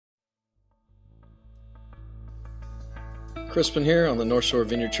Crispin here on the North Shore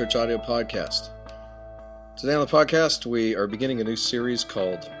Vineyard Church audio podcast. Today on the podcast, we are beginning a new series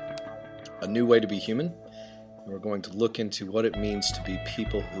called A New Way to Be Human. And we're going to look into what it means to be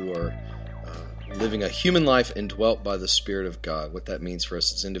people who are living a human life indwelt by the Spirit of God, what that means for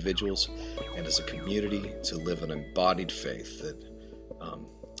us as individuals and as a community to live an embodied faith that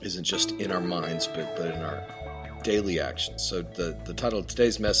isn't just in our minds, but in our daily actions. So the title of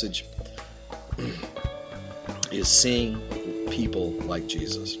today's message is Seeing People Like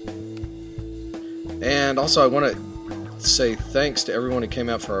Jesus. And also I want to say thanks to everyone who came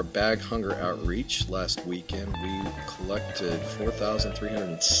out for our bag hunger outreach last weekend. We collected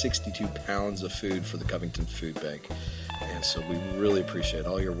 4,362 pounds of food for the Covington Food Bank. And so we really appreciate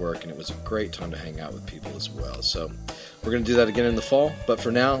all your work, and it was a great time to hang out with people as well. So we're going to do that again in the fall. But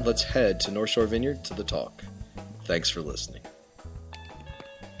for now, let's head to North Shore Vineyard to the talk. Thanks for listening.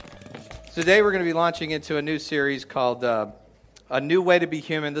 Today we're going to be launching into a new series called A New Way to Be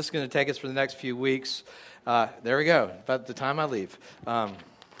Human. This is going to take us for the next few weeks. There we go, about the time I leave.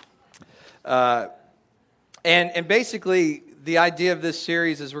 And basically the idea of this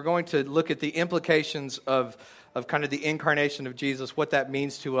series is we're going to look at the implications of kind of the incarnation of Jesus, what that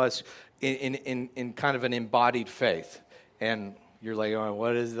means to us in kind of an embodied faith. And you're like, oh,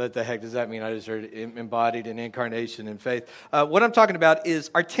 what the heck does that mean? I just heard embodied and incarnation and faith. What I'm talking about is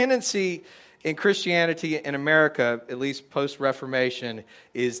our tendency in Christianity in America, at least post-Reformation,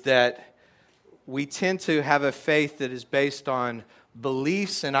 is that we tend to have a faith that is based on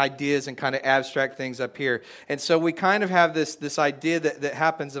beliefs and ideas and kind of abstract things up here. And so we kind of have this idea that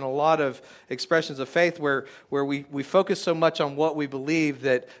happens in a lot of expressions of faith where we focus so much on what we believe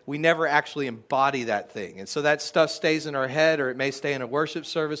that we never actually embody that thing. And so that stuff stays in our head, or it may stay in a worship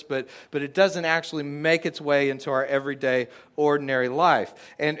service, but it doesn't actually make its way into our everyday, ordinary life.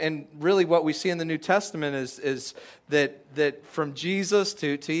 And really what we see in the New Testament is that from Jesus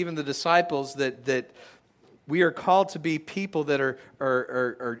to even the disciples that we are called to be people that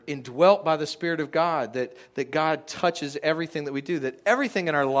are indwelt by the Spirit of God, that God touches everything that we do, that everything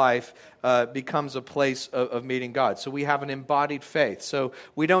in our life becomes a place of meeting God. So we have an embodied faith. So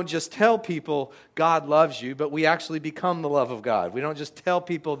we don't just tell people God loves you, but we actually become the love of God. We don't just tell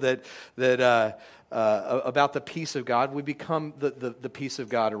people that about the peace of God. We become the peace of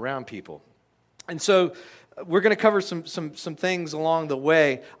God around people. And so we're going to cover some things along the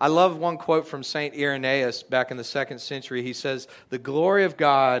way. I love one quote from St. Irenaeus back in the 2nd century. He says, "The glory of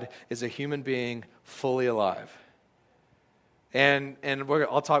God is a human being fully alive." And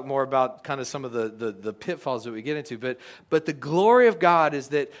I'll talk more about kind of some of the pitfalls that we get into. But the glory of God is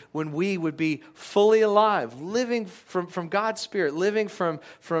that when we would be fully alive, living from God's Spirit, living from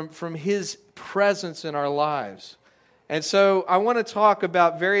His presence in our lives. And so I want to talk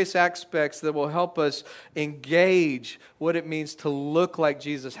about various aspects that will help us engage what it means to look like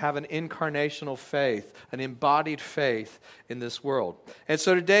Jesus, have an incarnational faith, an embodied faith in this world. And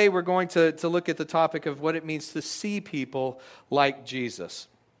so today we're going to look at the topic of what it means to see people like Jesus.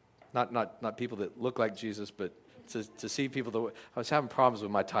 Not people that look like Jesus, but to see people. I was having problems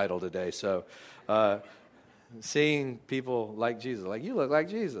with my title today, so seeing people like Jesus, like you look like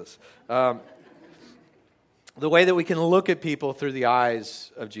Jesus. The way that we can look at people through the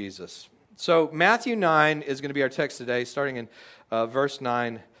eyes of Jesus. So Matthew 9 is going to be our text today, starting in verse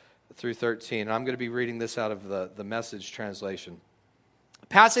 9 through 13. And I'm going to be reading this out of the Message translation.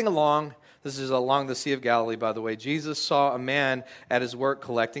 Passing along, this is along the Sea of Galilee, by the way, Jesus saw a man at his work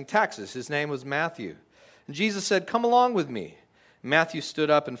collecting taxes. His name was Matthew. And Jesus said, "Come along with me." Matthew stood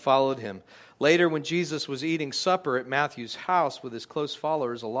up and followed him. Later, when Jesus was eating supper at Matthew's house with his close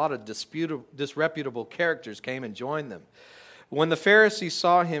followers, a lot of disreputable characters came and joined them. When the Pharisees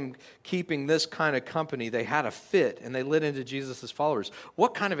saw him keeping this kind of company, they had a fit, and they lit into Jesus' followers.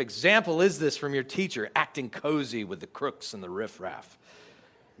 "What kind of example is this from your teacher, acting cozy with the crooks and the riffraff?"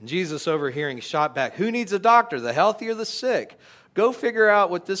 And Jesus, overhearing, shot back, "Who needs a doctor, the healthy or the sick? Go figure out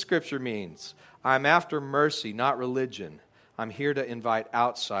what this scripture means. I'm after mercy, not religion. I'm here to invite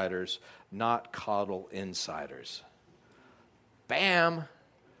outsiders, not coddle insiders." Bam!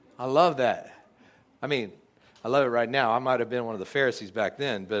 I love that. I mean, I love it right now. I might have been one of the Pharisees back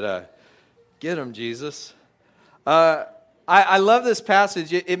then, but get them, Jesus. I love this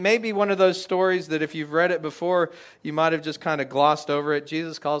passage. It may be one of those stories that if you've read it before, you might have just kind of glossed over it.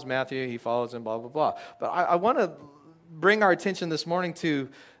 Jesus calls Matthew, he follows him, blah, blah, blah. But I want to bring our attention this morning to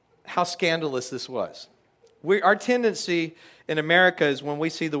how scandalous this was. Our tendency in America is when we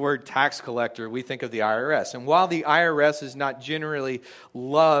see the word tax collector, we think of the IRS. And while the IRS is not generally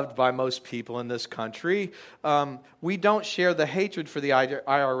loved by most people in this country, we don't share the hatred for the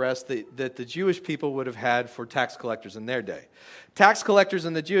IRS that the Jewish people would have had for tax collectors in their day. Tax collectors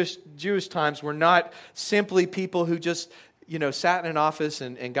in the Jewish times were not simply people who just sat in an office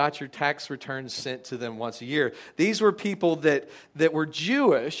and got your tax returns sent to them once a year. These were people that were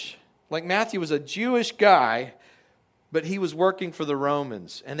Jewish. Like Matthew was a Jewish guy, but he was working for the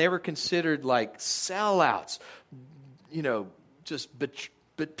Romans, and they were considered like sellouts,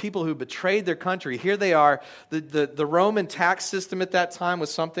 but people who betrayed their country. Here they are. The Roman tax system at that time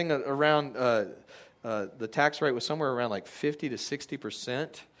was something around, the tax rate was somewhere around like 50 to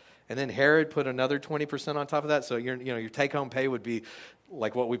 60%. And then Herod put another 20% on top of that. So your take-home pay would be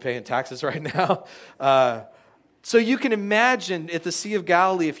like what we pay in taxes right now. So you can imagine at the Sea of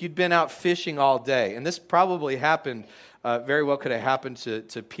Galilee if you'd been out fishing all day, and this probably happened, very well could have happened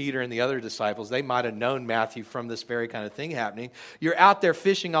to Peter and the other disciples. They might have known Matthew from this very kind of thing happening. You're out there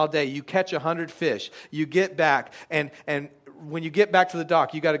fishing all day. You catch 100 fish. You get back, and when you get back to the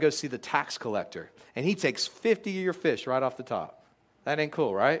dock, you got to go see the tax collector. And he takes 50 of your fish right off the top. That ain't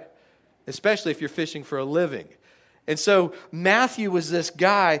cool, right? Especially if you're fishing for a living. And so Matthew was this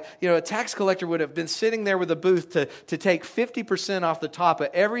guy, a tax collector would have been sitting there with a booth to take 50% off the top of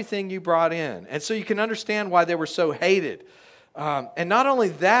everything you brought in. And so you can understand why they were so hated. And not only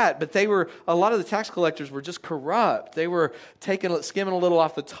that, but a lot of the tax collectors were just corrupt. They were skimming a little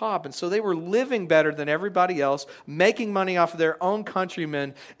off the top. And so they were living better than everybody else, making money off of their own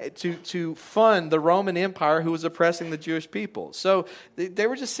countrymen to fund the Roman Empire who was oppressing the Jewish people. So they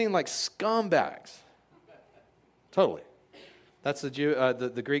were just seen like scumbags. Totally. That's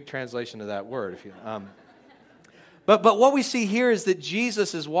the Greek translation of that word. But what we see here is that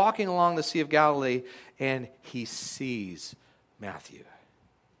Jesus is walking along the Sea of Galilee and he sees Matthew.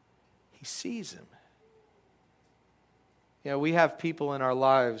 He sees him. We have people in our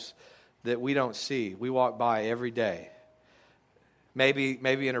lives that we don't see. We walk by every day.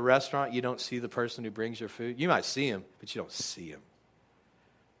 Maybe in a restaurant you don't see the person who brings your food. You might see him, but you don't see him.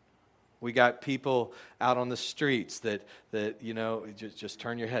 We got people out on the streets that just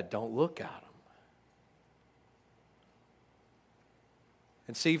turn your head. Don't look at them.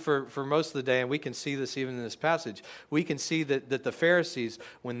 And see, for most of the day, and we can see this even in this passage, we can see that the Pharisees,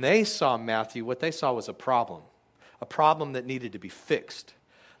 when they saw Matthew, what they saw was a problem that needed to be fixed.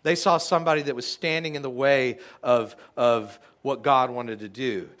 They saw somebody that was standing in the way of what God wanted to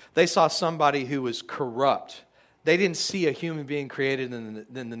do. They saw somebody who was corrupt. They didn't see a human being created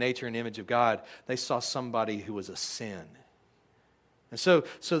in the nature and image of God. They saw somebody who was a sin. And so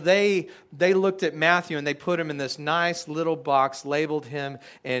they looked at Matthew and they put him in this nice little box, labeled him,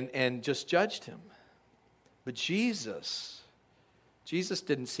 and just judged him. But Jesus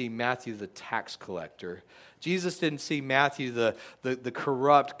didn't see Matthew the tax collector. Jesus didn't see Matthew the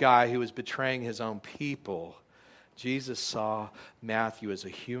corrupt guy who was betraying his own people. Jesus saw Matthew as a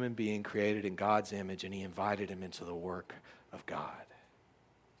human being created in God's image, and he invited him into the work of God.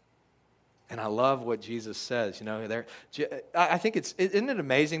 And I love what Jesus says. I think isn't it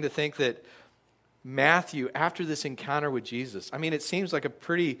amazing to think that Matthew, after this encounter with Jesus, it seems like a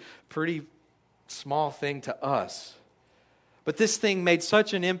pretty small thing to us. But this thing made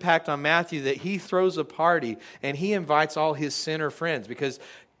such an impact on Matthew that he throws a party and he invites all his sinner friends because,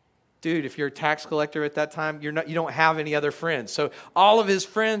 dude, if you're a tax collector at that time, you don't have any other friends. So all of his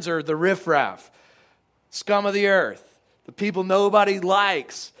friends are the riffraff, scum of the earth, the people nobody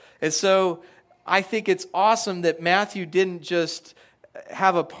likes. And so I think it's awesome that Matthew didn't just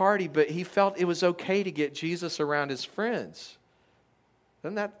have a party, but he felt it was okay to get Jesus around his friends.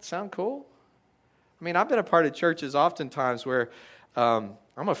 Doesn't that sound cool? I've been a part of churches oftentimes where I'm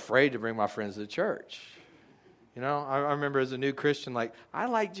afraid to bring my friends to church. I remember as a new Christian, I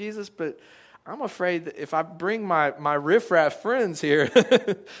like Jesus, but I'm afraid that if I bring my riffraff friends here,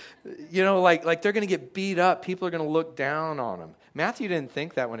 like they're going to get beat up. People are going to look down on them. Matthew didn't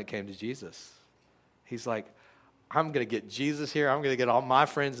think that when it came to Jesus. He's like, I'm going to get Jesus here. I'm going to get all my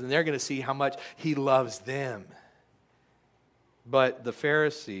friends, and they're going to see how much he loves them. But the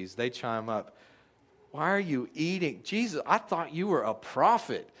Pharisees, they chime up, why are you eating? Jesus, I thought you were a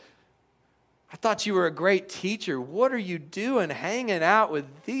prophet. I thought you were a great teacher. What are you doing hanging out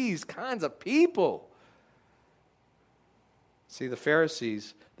with these kinds of people? See, the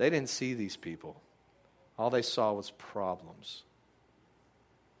Pharisees, they didn't see these people. All they saw was problems.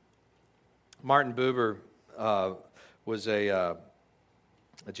 Martin Buber was a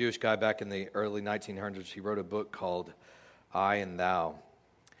Jewish guy back in the early 1900s. He wrote a book called I and Thou.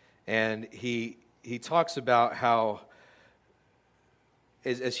 And he he talks about how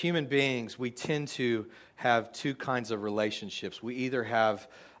as human beings, we tend to have two kinds of relationships. We either have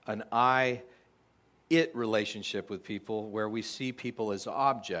an I-it relationship with people, where we see people as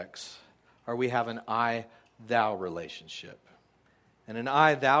objects, or we have an I-thou relationship. And an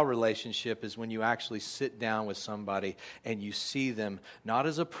I-thou relationship is when you actually sit down with somebody and you see them not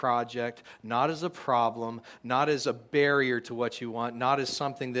as a project, not as a problem, not as a barrier to what you want, not as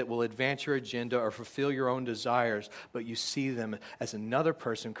something that will advance your agenda or fulfill your own desires, but you see them as another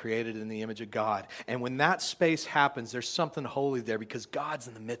person created in the image of God. And when that space happens, there's something holy there because God's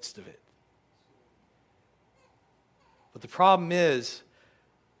in the midst of it. But the problem is,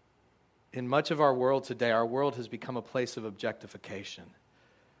 in much of our world today, our world has become a place of objectification.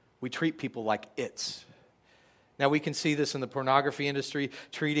 We treat people like it's. Now, we can see this in the pornography industry,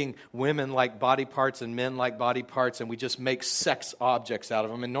 treating women like body parts and men like body parts, and we just make sex objects out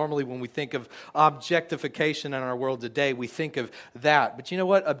of them. And normally when we think of objectification in our world today, we think of that. But you know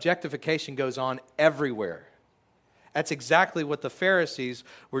what? Objectification goes on everywhere. That's exactly what the Pharisees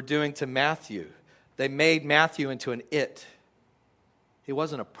were doing to Matthew. They made Matthew into an it. He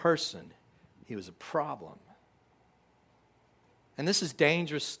wasn't a person. He was a problem. And this is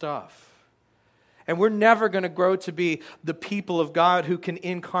dangerous stuff. And we're never going to grow to be the people of God who can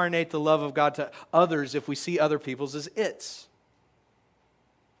incarnate the love of God to others if we see other people's as its.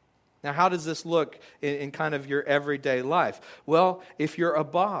 Now, how does this look in kind of your everyday life? Well, if you're a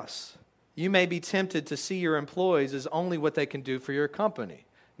boss, you may be tempted to see your employees as only what they can do for your company.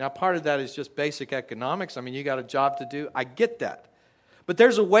 Now, part of that is just basic economics. I mean, you got a job to do. I get that. But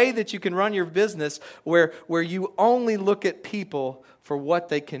there's a way that you can run your business where you only look at people for what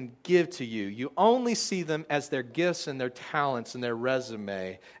they can give to you. You only see them as their gifts and their talents and their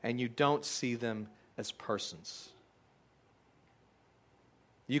resume, and you don't see them as persons.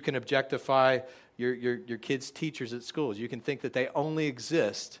 You can objectify your kids' teachers at schools. You can think that they only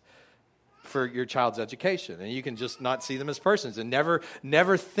exist for your child's education, and you can just not see them as persons and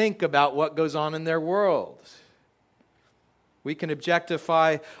never think about what goes on in their world. We can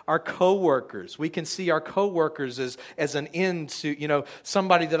objectify our coworkers. We can see our coworkers as an end to,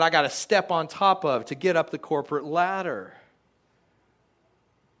 somebody that I got to step on top of to get up the corporate ladder.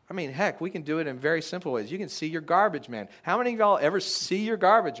 I mean, heck, we can do it in very simple ways. You can see your garbage man. How many of y'all ever see your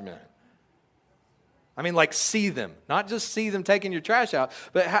garbage man? I mean, like see them, not just see them taking your trash out,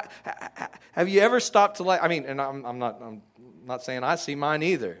 but have you ever stopped to and I'm not saying I see mine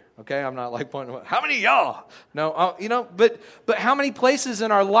either, okay? I'm not like pointing, how many of y'all? No, but how many places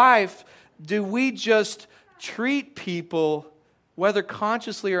in our life do we just treat people, whether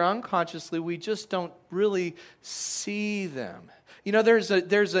consciously or unconsciously, we just don't really see them? There's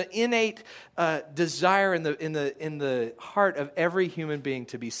an innate desire in the heart of every human being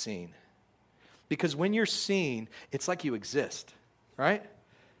to be seen. Because when you're seen, it's like you exist, right?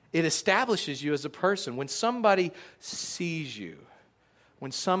 It establishes you as a person. When somebody sees you,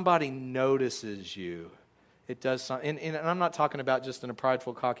 when somebody notices you, it does something. And I'm not talking about just in a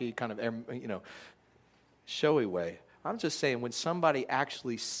prideful, cocky, kind of, showy way. I'm just saying when somebody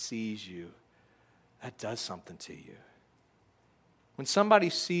actually sees you, that does something to you. When somebody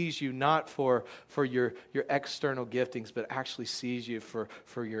sees you not for your external giftings, but actually sees you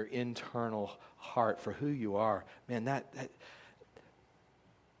for your internal heart, for who you are, man, that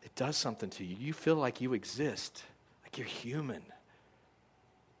it does something to you. You feel like you exist, like you're human.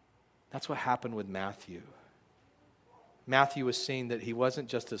 That's what happened with Matthew. Matthew was seeing that he wasn't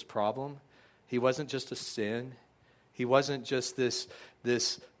just his problem. He wasn't just a sin. He wasn't just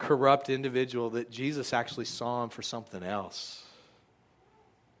this corrupt individual, that Jesus actually saw him for something else.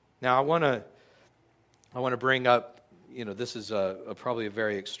 Now, I want to bring up, this is probably a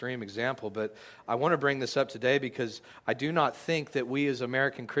very extreme example, but I want to bring this up today because I do not think that we as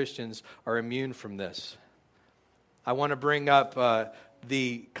American Christians are immune from this. I want to bring up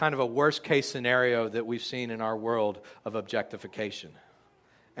the kind of a worst case scenario that we've seen in our world of objectification.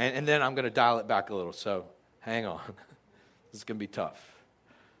 And then I'm going to dial it back a little, so hang on. This is going to be tough.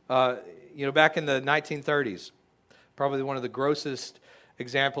 Back in the 1930s, probably one of the grossest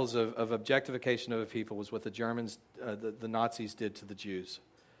examples of objectification of a people was what the Germans, the Nazis did to the Jews.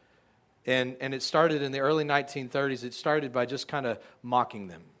 And it started in the early 1930s. It started by just kind of mocking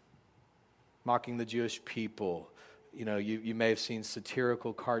them, mocking the Jewish people. You may have seen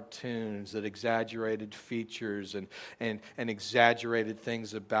satirical cartoons that exaggerated features and exaggerated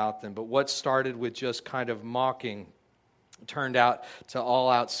things about them. But what started with just kind of mocking turned out to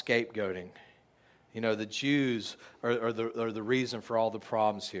all-out scapegoating. The Jews are the reason for all the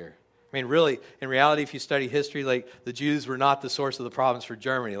problems here. I mean, really, in reality, if you study history, like, the Jews were not the source of the problems for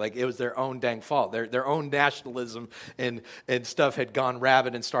Germany. Like, it was their own dang fault. Their own nationalism and stuff had gone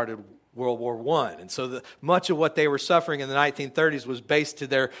rabid and started World War I. And so much of what they were suffering in the 1930s was based to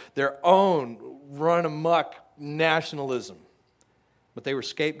their own run-amok nationalism. But they were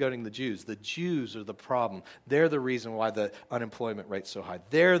scapegoating the Jews. The Jews are the problem. They're the reason why the unemployment rate's so high.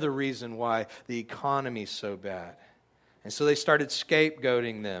 They're the reason why the economy's so bad. And so they started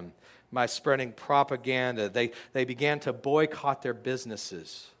scapegoating them by spreading propaganda. They began to boycott their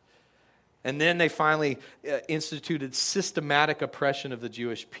businesses. And then they finally instituted systematic oppression of the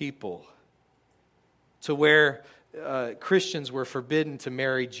Jewish people, to where Christians were forbidden to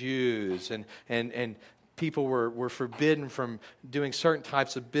marry Jews, and people were forbidden from doing certain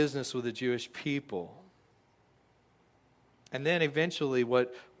types of business with the Jewish people. And then eventually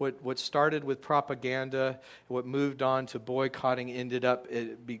what started with propaganda, what moved on to boycotting, ended up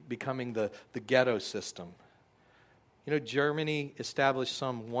becoming the ghetto system. You know, Germany established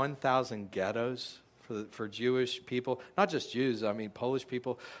some 1,000 ghettos for Jewish people. Not just Jews, I mean Polish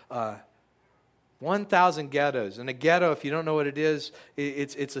people. 1,000 ghettos. And a ghetto, if you don't know what it is,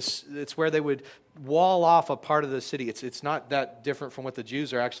 it's where they would wall off a part of the city. It's not that different from what the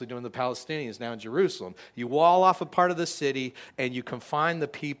Jews are actually doing to the Palestinians now in Jerusalem. You wall off a part of the city, and you confine the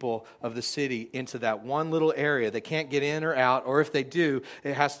people of the city into that one little area. They can't get in or out, or if they do,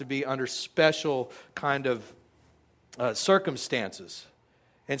 it has to be under special kind of circumstances.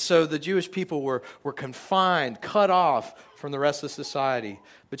 And so the Jewish people were confined, cut off from the rest of society.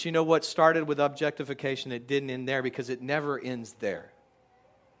 But you know what started with objectification? It didn't end there, because it never ends there.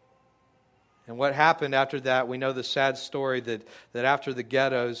 And what happened after that, we know the sad story that after the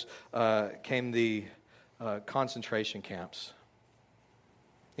ghettos came the concentration camps.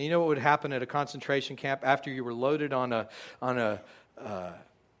 And you know what would happen at a concentration camp after you were loaded on a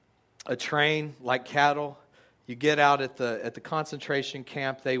train like cattle? You get out at the concentration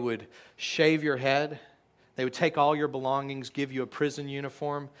camp, they would shave your head. They would take all your belongings, give you a prison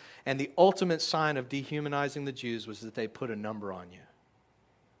uniform. And the ultimate sign of dehumanizing the Jews was that they put a number on you.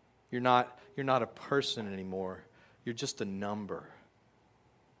 You're not a person anymore. You're just a number.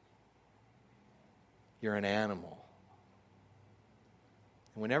 You're an animal.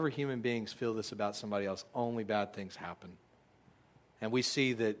 And whenever human beings feel this about somebody else, only bad things happen. And we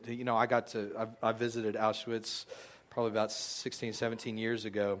see that, you know, I visited Auschwitz probably about 16, 17 years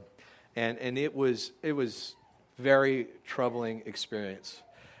ago, and it was very troubling experience.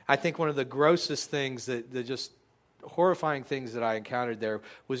 I think one of the grossest things, the just horrifying things that I encountered there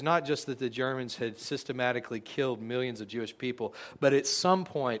was not just that the Germans had systematically killed millions of Jewish people, but at some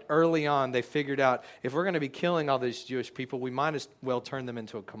point early on they figured out, if we're going to be killing all these Jewish people, we might as well turn them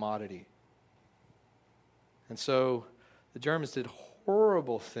into a commodity. And so the Germans did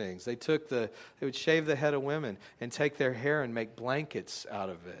horrible things. They would shave the head of women and take their hair and make blankets out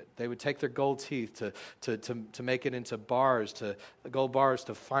of it. They would take their gold teeth to make it into gold bars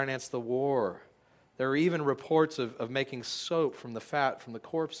to finance the war. There are even reports of making soap from the fat from the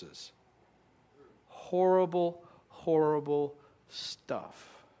corpses. Horrible, horrible stuff.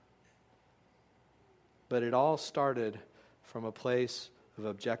 But it all started from a place of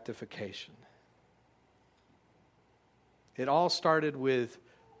objectification. It all started with,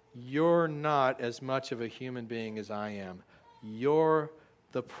 you're not as much of a human being as I am. You're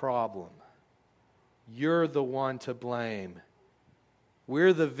the problem. You're the one to blame.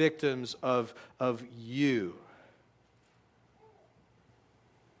 We're the victims of you.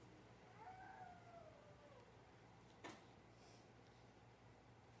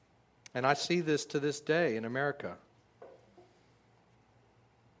 And I see this to this day in America.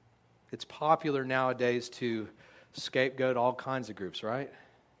 It's popular nowadays to scapegoat all kinds of groups, right?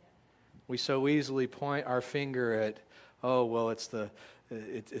 We so easily point our finger at, oh, well, it's the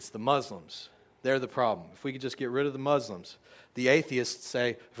Muslims. They're the problem. If we could just get rid of the Muslims. The atheists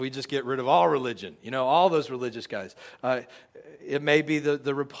say, if we just get rid of all religion, all those religious guys. It may be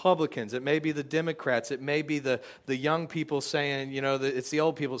the Republicans. It may be the Democrats. It may be the young people saying, that it's the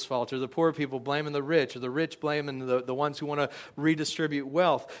old people's fault, or the poor people blaming the rich, or the rich blaming the ones who want to redistribute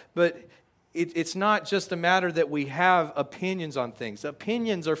wealth. But it's not just a matter that we have opinions on things.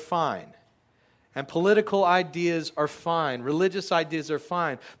 Opinions are fine. And political ideas are fine. Religious ideas are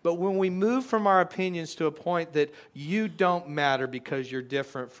fine. But when we move from our opinions to a point that you don't matter because you're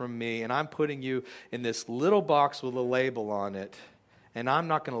different from me, and I'm putting you in this little box with a label on it, and I'm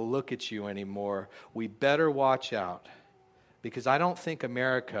not going to look at you anymore, we better watch out. Because I don't think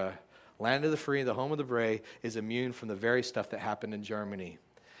America, land of the free, the home of the brave, is immune from the very stuff that happened in Germany.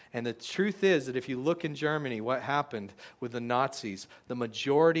 And the truth is that if you look in Germany, what happened with the Nazis, the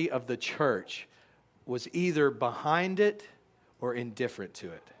majority of the church was either behind it or indifferent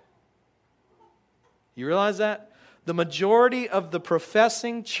to it. You realize that? The majority of the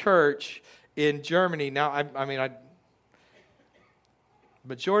professing church in Germany,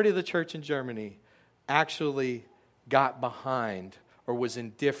 majority of the church in Germany actually got behind or was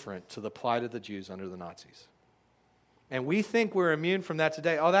indifferent to the plight of the Jews under the Nazis. And we think we're immune from that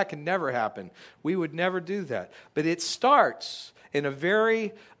today. Oh, that can never happen. We would never do that. But it starts in a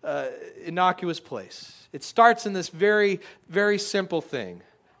very innocuous place. It starts in this very, very simple thing.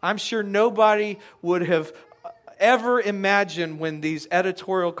 I'm sure nobody would have ever imagined when these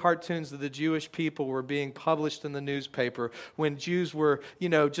editorial cartoons of the Jewish people were being published in the newspaper, when Jews were,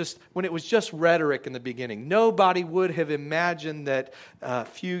 when it was just rhetoric in the beginning. Nobody would have imagined that a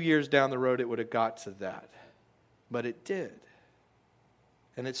few years down the road it would have got to that. But it did.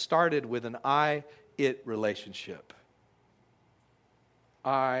 And it started with an I-it relationship.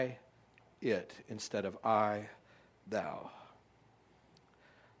 I-it instead of I-thou.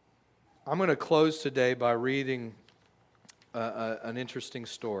 I'm going to close today by reading an interesting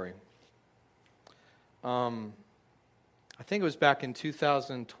story. I think it was back in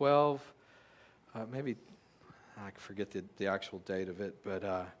 2012. Maybe I forget the actual date of it,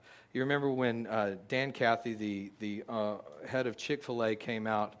 but you remember when Dan Cathy, the head of Chick-fil-A, came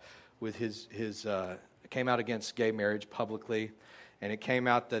out with came out against gay marriage publicly, and it came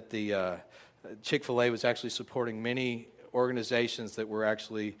out that the Chick-fil-A was actually supporting many organizations that were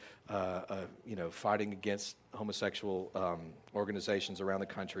actually, fighting against homosexual organizations around the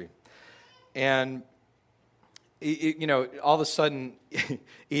country. And, all of a sudden,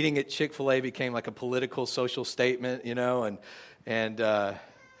 eating at Chick-fil-A became like a political, social statement, and the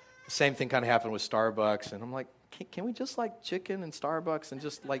same thing kind of happened with Starbucks. And I'm like, can we just like chicken and Starbucks and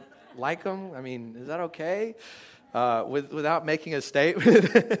just like them? I mean, is that okay? Without making a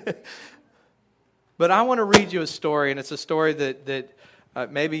statement? But I want to read you a story, and it's a story that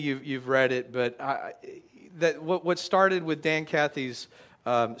maybe you've read it, but what started with Dan Cathy's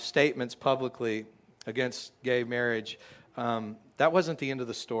statements publicly against gay marriage, that wasn't the end of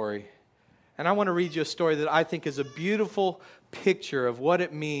the story. And I want to read you a story that I think is a beautiful picture of what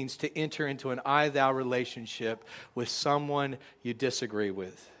it means to enter into an I-thou relationship with someone you disagree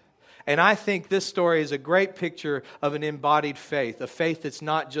with. And I think this story is a great picture of an embodied faith, a faith that's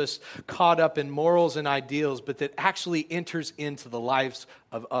not just caught up in morals and ideals, but that actually enters into the lives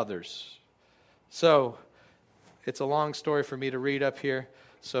of others. So, it's a long story for me to read up here,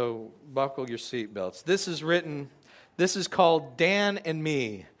 so buckle your seatbelts. This is called Dan and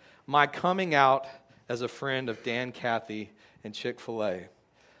Me, My Coming Out as a Friend of Dan Cathy and Chick-fil-A.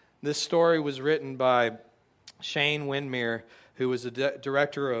 This story was written by Shane Winmere, who was a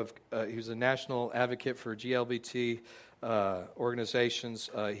director of, he was a national advocate for GLBT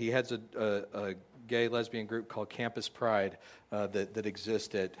organizations. He heads a gay lesbian group called Campus Pride that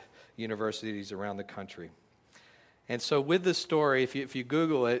exists at universities around the country. And so with this story, if you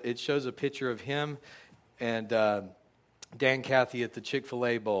Google it, it shows a picture of him and Dan Cathy at the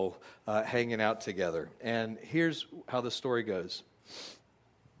Chick-fil-A Bowl hanging out together. And here's how the story goes.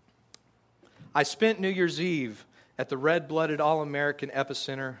 I spent New Year's Eve at the red-blooded All-American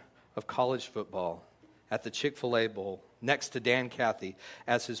epicenter of college football, at the Chick-fil-A Bowl, next to Dan Cathy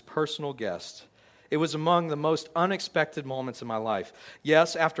as his personal guest. It was among the most unexpected moments in my life.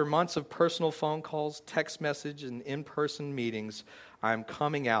 Yes, after months of personal phone calls, text message, and in-person meetings, I am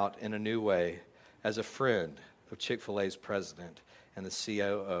coming out in a new way as a friend of Chick-fil-A's president and the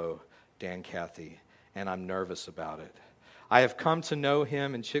COO, Dan Cathy, and I'm nervous about it. I have come to know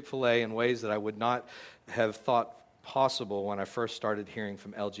him and Chick-fil-A in ways that I would not have thought possible when I first started hearing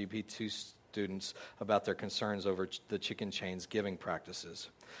from LGBT students about their concerns over the chicken chain's giving practices.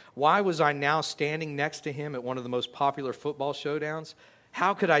 Why was I now standing next to him at one of the most popular football showdowns?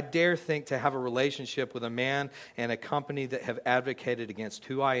 How could I dare think to have a relationship with a man and a company that have advocated against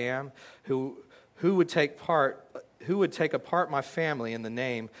who I am, who would take apart my family in the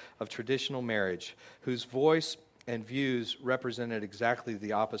name of traditional marriage, whose voice and views represented exactly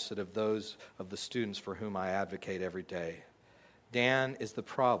the opposite of those of the students for whom I advocate every day. Dan is the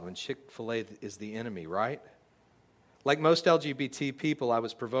problem, and Chick-fil-A is the enemy, right? Like most LGBT people, I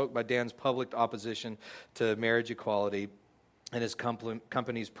was provoked by Dan's public opposition to marriage equality and his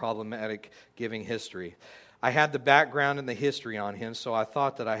company's problematic giving history. I had the background and the history on him, so I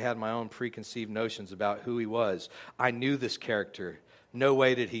thought that I had my own preconceived notions about who he was. I knew this character. No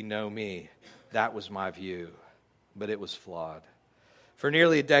way did he know me. That was my view. But it was flawed. For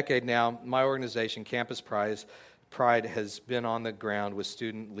nearly a decade now, my organization, Campus Pride, Pride has been on the ground with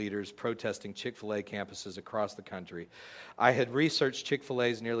student leaders protesting Chick-fil-A campuses across the country. I had researched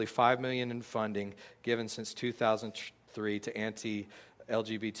Chick-fil-A's nearly $5 million in funding given since 2003 to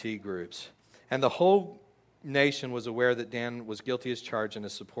anti-LGBT groups. And the whole nation was aware that Dan was guilty as charged in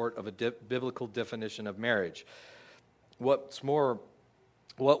his support of a biblical definition of marriage. What more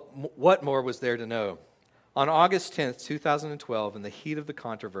was there to know? On August 10th, 2012, in the heat of the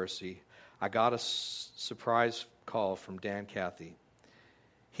controversy, I got a surprise call from Dan Cathy.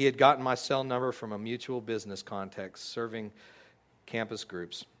 He had gotten my cell number from a mutual business contact serving campus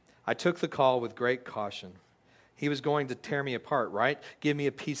groups. I took the call with great caution. He was going to tear me apart, right? Give me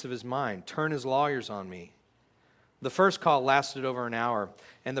a piece of his mind, turn his lawyers on me. The first call lasted over an hour,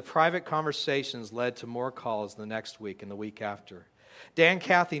 and the private conversations led to more calls the next week and the week after. Dan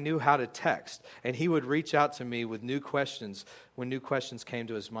Cathy knew how to text, and he would reach out to me with new questions when new questions came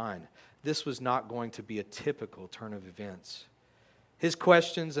to his mind. This was not going to be a typical turn of events. His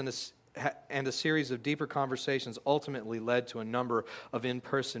questions and a series of deeper conversations ultimately led to a number of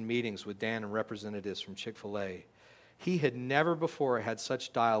in-person meetings with Dan and representatives from Chick-fil-A. He had never before had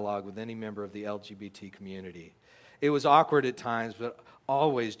such dialogue with any member of the LGBT community. It was awkward at times, but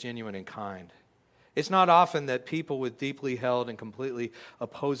always genuine and kind. It's not often that people with deeply held and completely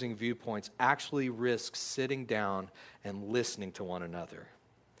opposing viewpoints actually risk sitting down and listening to one another.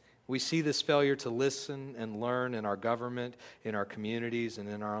 We see this failure to listen and learn in our government, in our communities, and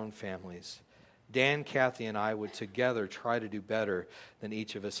in our own families. Dan, Cathy, and I would together try to do better than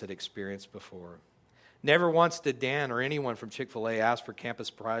each of us had experienced before. Never once did Dan or anyone from Chick-fil-A ask for Campus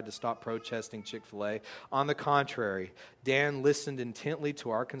Pride to stop protesting Chick-fil-A. On the contrary, Dan listened intently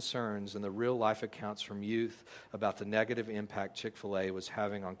to our concerns and the real-life accounts from youth about the negative impact Chick-fil-A was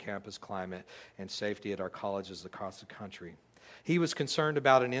having on campus climate and safety at our colleges across the country. He was concerned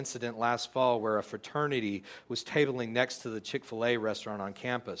about an incident last fall where a fraternity was tabling next to the Chick-fil-A restaurant on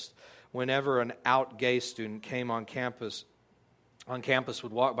campus. Whenever an out gay student came on campus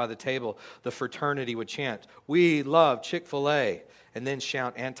would walk by the table, the fraternity would chant, "We love Chick-fil-A," and then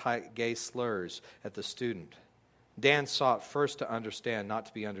shout anti-gay slurs at the student. Dan sought first to understand, not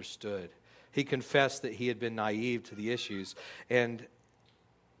to be understood. He confessed that he had been naive to the issues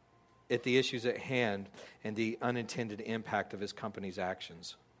at hand and the unintended impact of his company's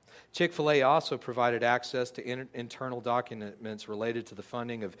actions. Chick-fil-A also provided access to internal documents related to the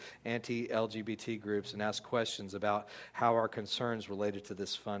funding of anti-LGBT groups and asked questions about how our concerns related to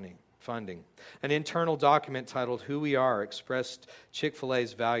this funding. An internal document titled Who We Are expressed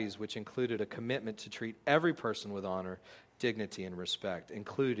Chick-fil-A's values, which included a commitment to treat every person with honor, dignity, and respect,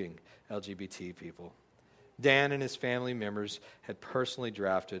 including LGBT people. Dan and his family members had personally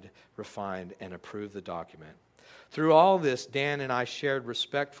drafted, refined, and approved the document. Through all this, Dan and I shared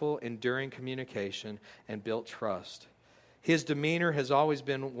respectful, enduring communication and built trust. His demeanor has always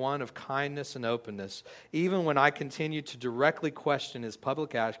been one of kindness and openness. Even when I continued to directly question his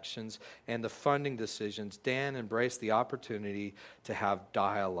public actions and the funding decisions, Dan embraced the opportunity to have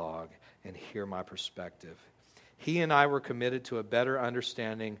dialogue and hear my perspective. He and I were committed to a better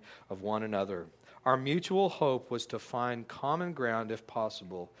understanding of one another. Our mutual hope was to find common ground if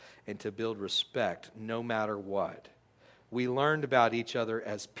possible and to build respect no matter what. We learned about each other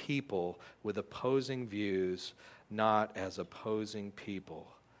as people with opposing views, not as opposing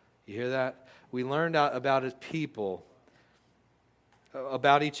people. You hear that? We learned about each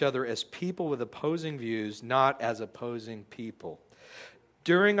other as people with opposing views, not as opposing people.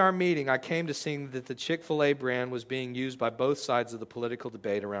 During our meeting, I came to see that the Chick-fil-A brand was being used by both sides of the political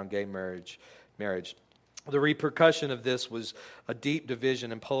debate around gay marriage. The repercussion of this was a deep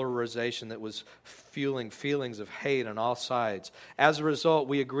division and polarization that was fueling feelings of hate on all sides. As a result,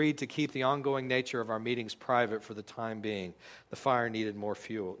 we agreed to keep the ongoing nature of our meetings private for the time being. The fire needed no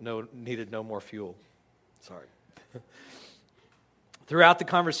more fuel. Sorry. Throughout the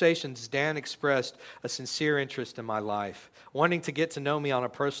conversations, Dan expressed a sincere interest in my life, wanting to get to know me on a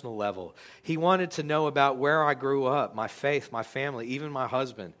personal level. He wanted to know about where I grew up, my faith, my family, even my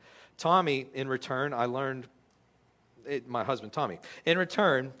husband. Tommy, in return, I learned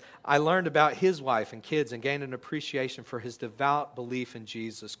about his wife and kids and gained an appreciation for his devout belief in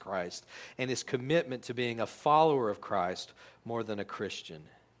Jesus Christ and his commitment to being a follower of Christ more than a Christian.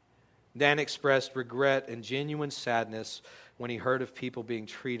 Dan expressed regret and genuine sadness when he heard of people being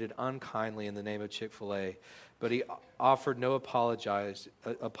treated unkindly in the name of Chick-fil-A, but he offered no apologies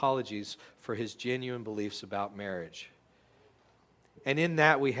for his genuine beliefs about marriage. And in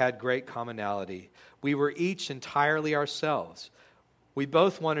that we had great commonality. We were each entirely ourselves. We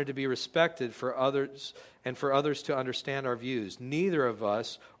both wanted to be respected for others and for others to understand our views. Neither of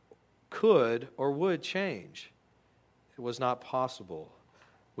us could or would change. It was not possible.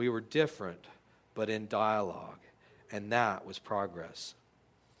 We were different, but in dialogue. And that was progress.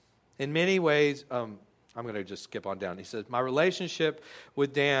 In many ways, I'm going to just skip on down. He says, my relationship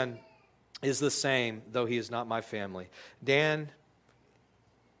with Dan is the same, though he is not my family. Dan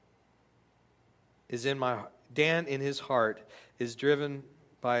in his heart is driven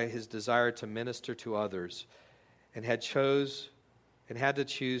by his desire to minister to others and had to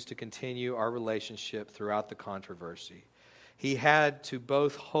choose to continue our relationship throughout the controversy. He had to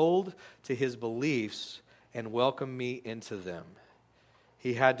both hold to his beliefs and welcome me into them.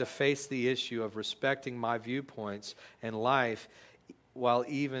 He had to face the issue of respecting my viewpoints and life while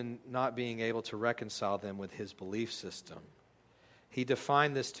even not being able to reconcile them with his belief system. He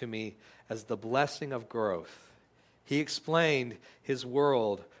defined this to me as the blessing of growth. He explained his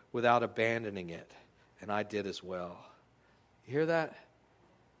world without abandoning it, and I did as well. You hear that?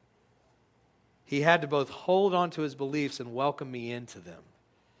 He had to both hold on to his beliefs and welcome me into them.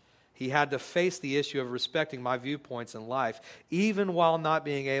 He had to face the issue of respecting my viewpoints in life, even while not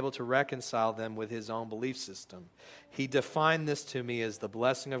being able to reconcile them with his own belief system. He defined this to me as the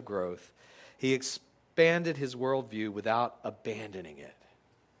blessing of growth. He expanded his worldview without abandoning it.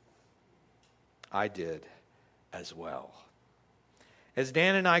 I did as well. As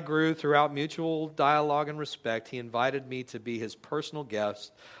Dan and I grew throughout mutual dialogue and respect, he invited me to be his personal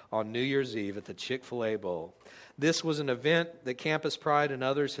guest on New Year's Eve at the Chick-fil-A Bowl. This was an event that Campus Pride and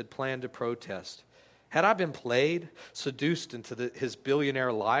others had planned to protest. Had I been played, seduced into his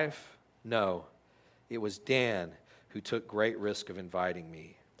billionaire life? No. It was Dan who took great risk of inviting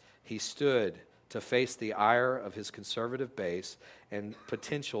me. He stood to face the ire of his conservative base and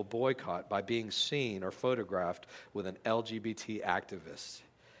potential boycott by being seen or photographed with an LGBT activist.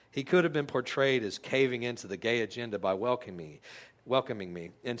 He could have been portrayed as caving into the gay agenda by welcoming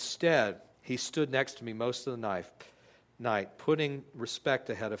me. Instead, he stood next to me most of the night, putting respect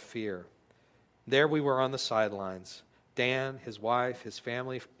ahead of fear. There we were on the sidelines, Dan, his wife, his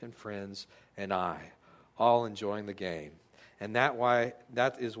family and friends, and I, all enjoying the game. And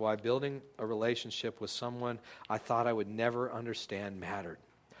that is why building a relationship with someone I thought I would never understand mattered.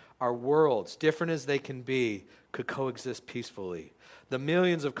 Our worlds, different as they can be, could coexist peacefully. The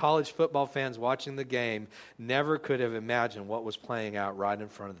millions of college football fans watching the game never could have imagined what was playing out right in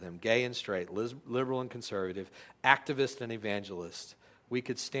front of them. Gay and straight, liberal and conservative, activist and evangelist. We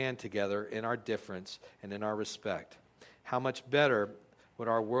could stand together in our difference and in our respect. How much better would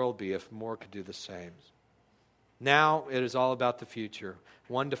our world be if more could do the same? Now it is all about the future,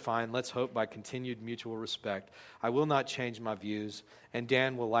 one defined, let's hope, by continued mutual respect. I will not change my views, and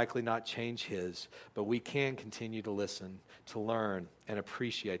Dan will likely not change his, but we can continue to listen, to learn, and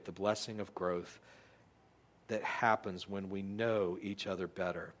appreciate the blessing of growth that happens when we know each other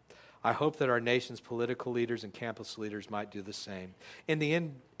better. I hope that our nation's political leaders and campus leaders might do the same. In the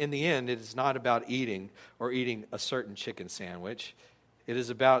end, it is not about eating a certain chicken sandwich. It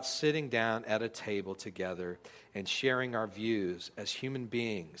is about sitting down at a table together and sharing our views as human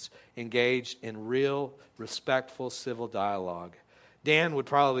beings engaged in real, respectful civil dialogue. Dan would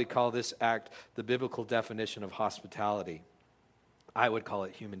probably call this act the biblical definition of hospitality. I would call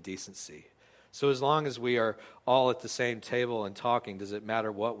it human decency. So as long as we are all at the same table and talking, does it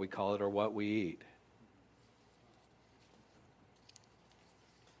matter what we call it or what we eat?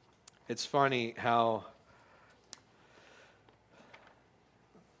 It's funny how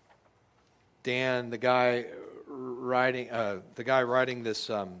Dan, the guy writing this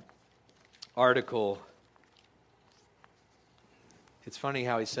article, it's funny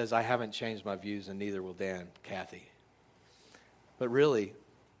how he says, I haven't changed my views and neither will Dan, Kathy. But really,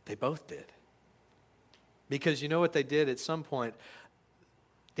 they both did. Because you know what they did at some point?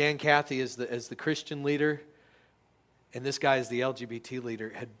 Dan Cathy as the Christian leader and this guy as the LGBT leader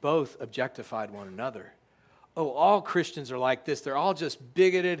had both objectified one another. Oh, all Christians are like this. They're all just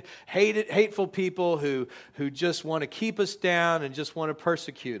bigoted, hateful people who just want to keep us down and just want to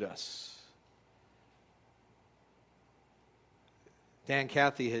persecute us. Dan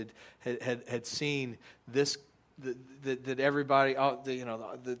Cathy had seen this, that everybody,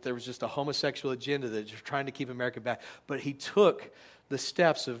 that there was just a homosexual agenda that was trying to keep America back. But he took the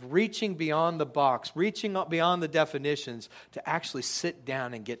steps of reaching beyond the box, reaching beyond the definitions to actually sit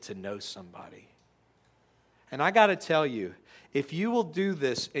down and get to know somebody. And I got to tell you, if you will do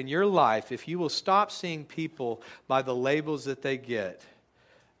this in your life, if you will stop seeing people by the labels that they get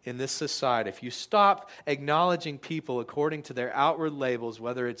in this society, if you stop acknowledging people according to their outward labels,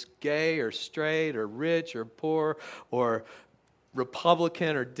 whether it's gay or straight or rich or poor or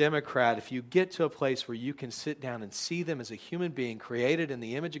Republican or Democrat, if you get to a place where you can sit down and see them as a human being created in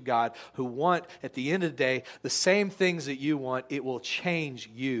the image of God who want, at the end of the day, the same things that you want, it will change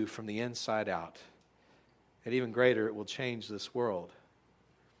you from the inside out. And even greater, it will change this world.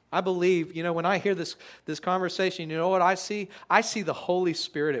 I believe, when I hear this conversation, you know what I see? I see the Holy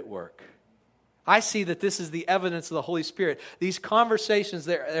Spirit at work. I see that this is the evidence of the Holy Spirit. These conversations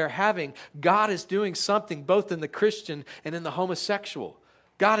they're having, God is doing something both in the Christian and in the homosexual.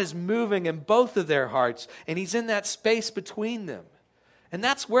 God is moving in both of their hearts, and He's in that space between them. And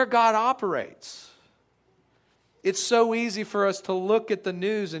that's where God operates. It's so easy for us to look at the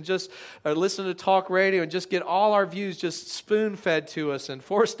news and just listen to talk radio and just get all our views just spoon-fed to us and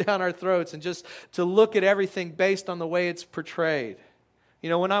forced down our throats, and just to look at everything based on the way it's portrayed.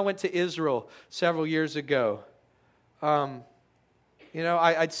 When I went to Israel several years ago,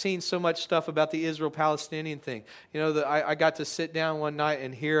 I'd seen so much stuff about the Israel-Palestinian thing. I got to sit down one night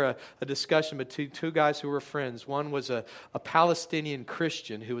and hear a discussion between two guys who were friends. One was a Palestinian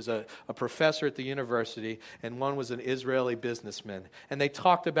Christian who was a professor at the university, and one was an Israeli businessman. And they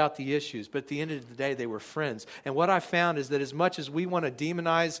talked about the issues, but at the end of the day, they were friends. And what I found is that as much as we want to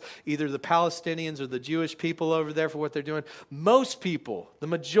demonize either the Palestinians or the Jewish people over there for what they're doing, most people, the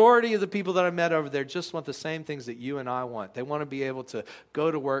majority of the people that I met over there, just want the same things that you and I want. They want to be able to go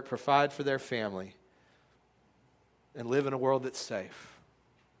to work, provide for their family, and live in a world that's safe.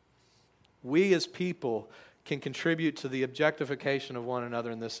 We as people can contribute to the objectification of one another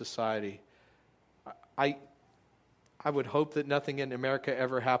in this society. I would hope that nothing in America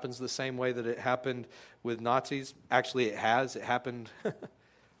ever happens the same way that it happened with Nazis. Actually, it has. It happened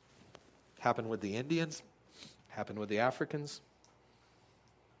happened with the Indians, happened with the Africans.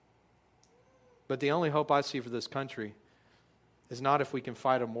 But the only hope I see for this country is not if we can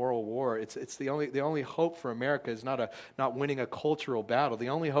fight a moral war. It's the only hope for America is not winning a cultural battle. The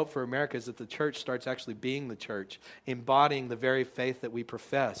only hope for America is that the church starts actually being the church, embodying the very faith that we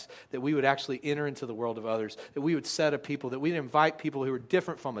profess, that we would actually enter into the world of others, that we would set a people, that we'd invite people who are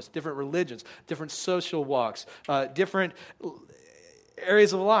different from us, different religions, different social walks, different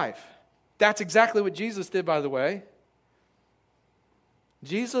areas of life. That's exactly what Jesus did, by the way.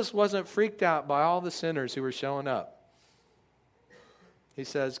 Jesus wasn't freaked out by all the sinners who were showing up. He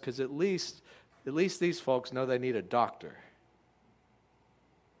says, because at least these folks know they need a doctor.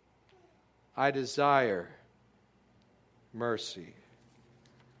 I desire mercy,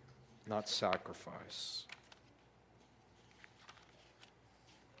 not sacrifice.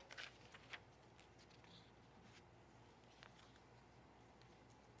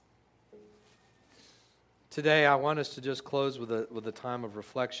 Today, I want us to just close with a time of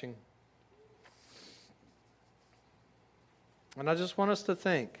reflection. And I just want us to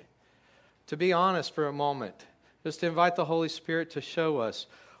think, to be honest for a moment, just to invite the Holy Spirit to show us,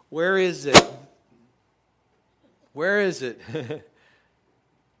 where is it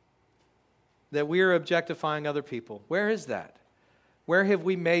that we are objectifying other people? Where is that? Where have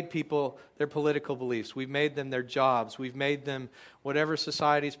we made people their political beliefs? We've made them their jobs. We've made them whatever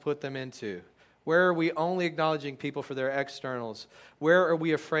society's put them into. Where are we only acknowledging people for their externals? Where are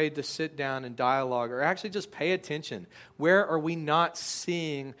we afraid to sit down and dialogue or actually just pay attention? Where are we not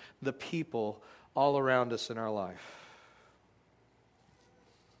seeing the people all around us in our life?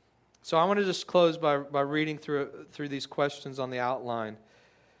 So I want to just close by reading through these questions on the outline.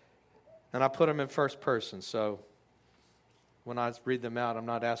 And I put them in first person, so when I read them out, I'm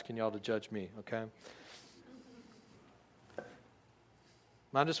not asking y'all to judge me, okay?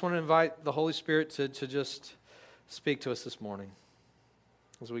 I just want to invite the Holy Spirit to just speak to us this morning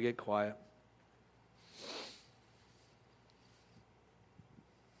as we get quiet.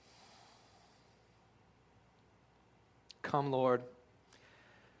 Come, Lord,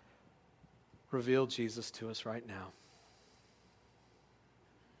 reveal Jesus to us right now.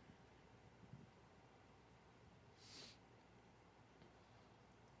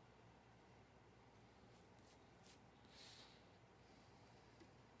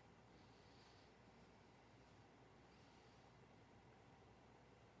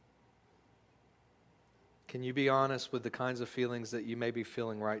 Can you be honest with the kinds of feelings that you may be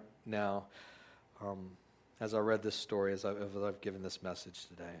feeling right now as I read this story, as I've given this message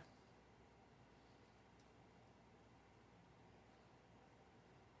today?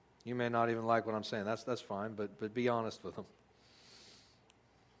 You may not even like what I'm saying. That's fine, but be honest with them.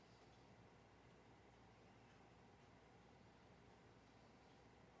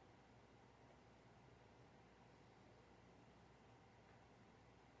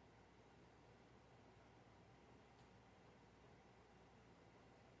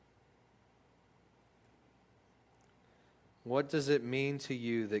 What does it mean to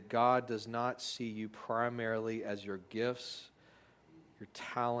you that God does not see you primarily as your gifts, your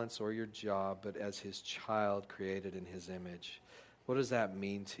talents, or your job, but as His child created in His image? What does that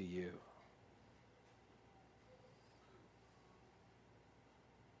mean to you?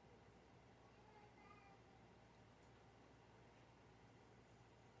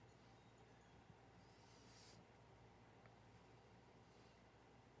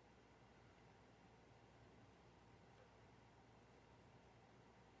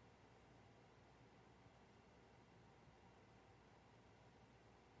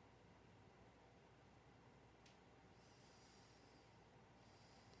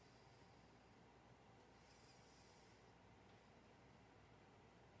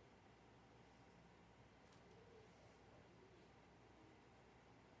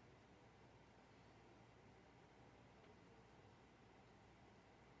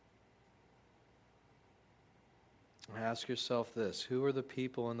 Ask yourself this: who are the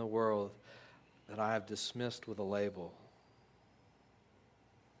people in the world that I have dismissed with a label?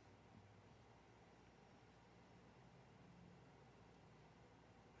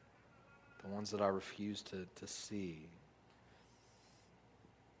 The ones that I refuse to see.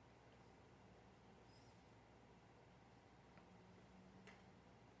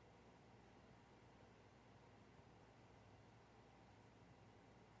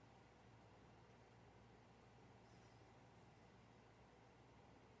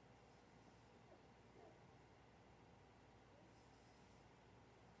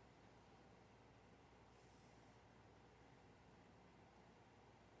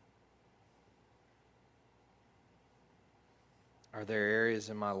 Are there areas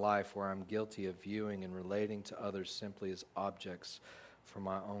in my life where I'm guilty of viewing and relating to others simply as objects for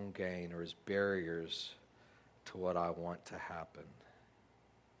my own gain or as barriers to what I want to happen?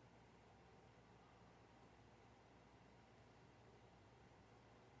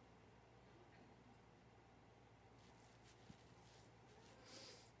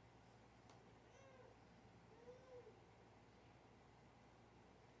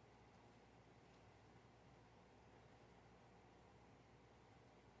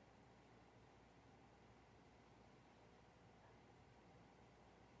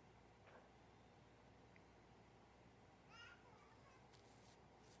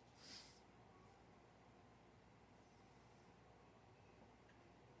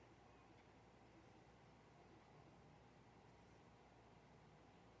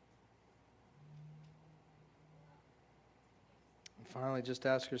 Finally, just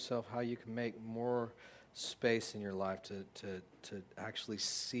ask yourself how you can make more space in your life to actually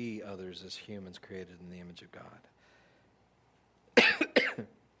see others as humans created in the image of God.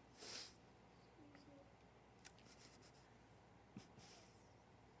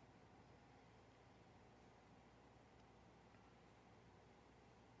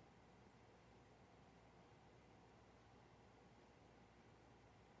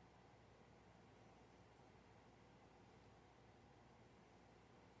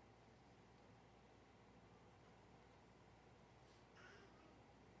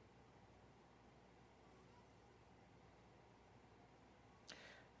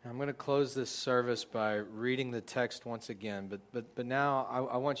 I'm going to close this service by reading the text once again, but now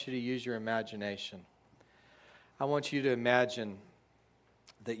I want you to use your imagination. I want you to imagine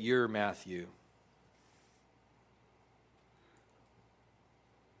that you're Matthew,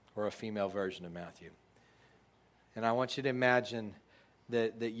 or a female version of Matthew. And I want you to imagine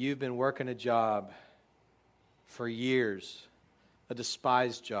that you've been working a job for years, a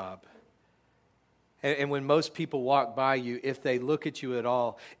despised job. And when most people walk by you, if they look at you at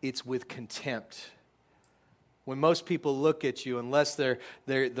all, it's with contempt. When most people look at you, unless they're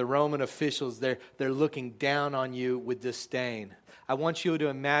the Roman officials, they're looking down on you with disdain. I want you to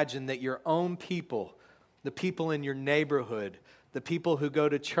imagine that your own people, the people in your neighborhood, the people who go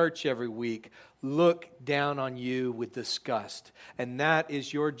to church every week, look down on you with disgust. And that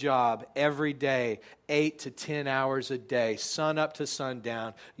is your job every day, 8 to 10 hours a day, sun up to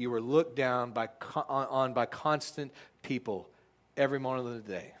sundown. You are looked down on by constant people every moment of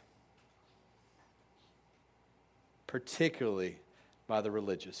the day, particularly by the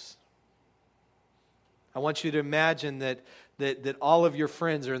religious. I want you to imagine that all of your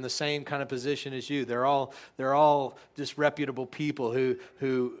friends are in the same kind of position as you. They're all just reputable people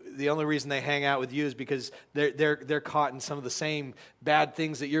who the only reason they hang out with you is because they're caught in some of the same bad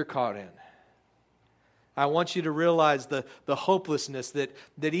things that you're caught in. I want you to realize the hopelessness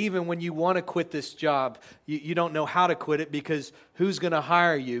that even when you want to quit this job, you don't know how to quit it because who's going to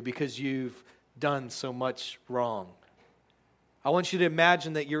hire you because you've done so much wrong. I want you to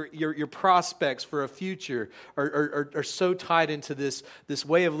imagine that your prospects for a future are so tied into this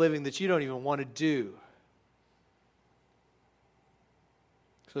way of living that you don't even want to do.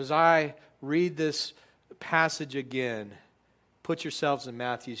 So as I read this passage again, put yourselves in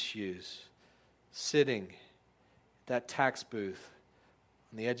Matthew's shoes, sitting at that tax booth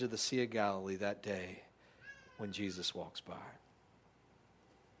on the edge of the Sea of Galilee that day when Jesus walks by.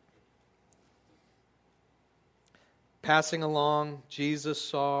 Passing along, Jesus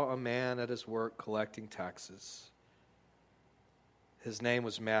saw a man at his work collecting taxes. His name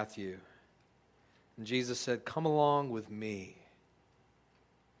was Matthew. And Jesus said, "Come along with me."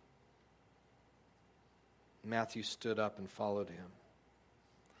 Matthew stood up and followed him.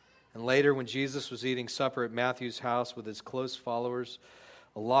 And later, when Jesus was eating supper at Matthew's house with his close followers,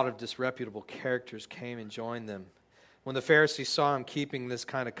 a lot of disreputable characters came and joined them. When the Pharisees saw him keeping this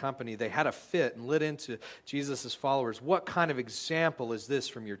kind of company, they had a fit and lit into Jesus' followers. "What kind of example is this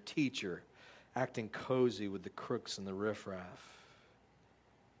from your teacher, acting cozy with the crooks and the riffraff?"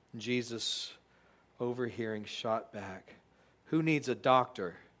 And Jesus, overhearing, shot back, "Who needs a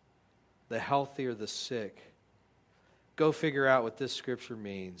doctor, the healthy or the sick? Go figure out what this scripture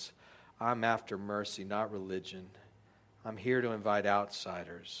means. I'm after mercy, not religion. I'm here to invite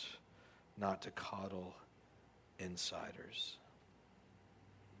outsiders, not to coddle insiders."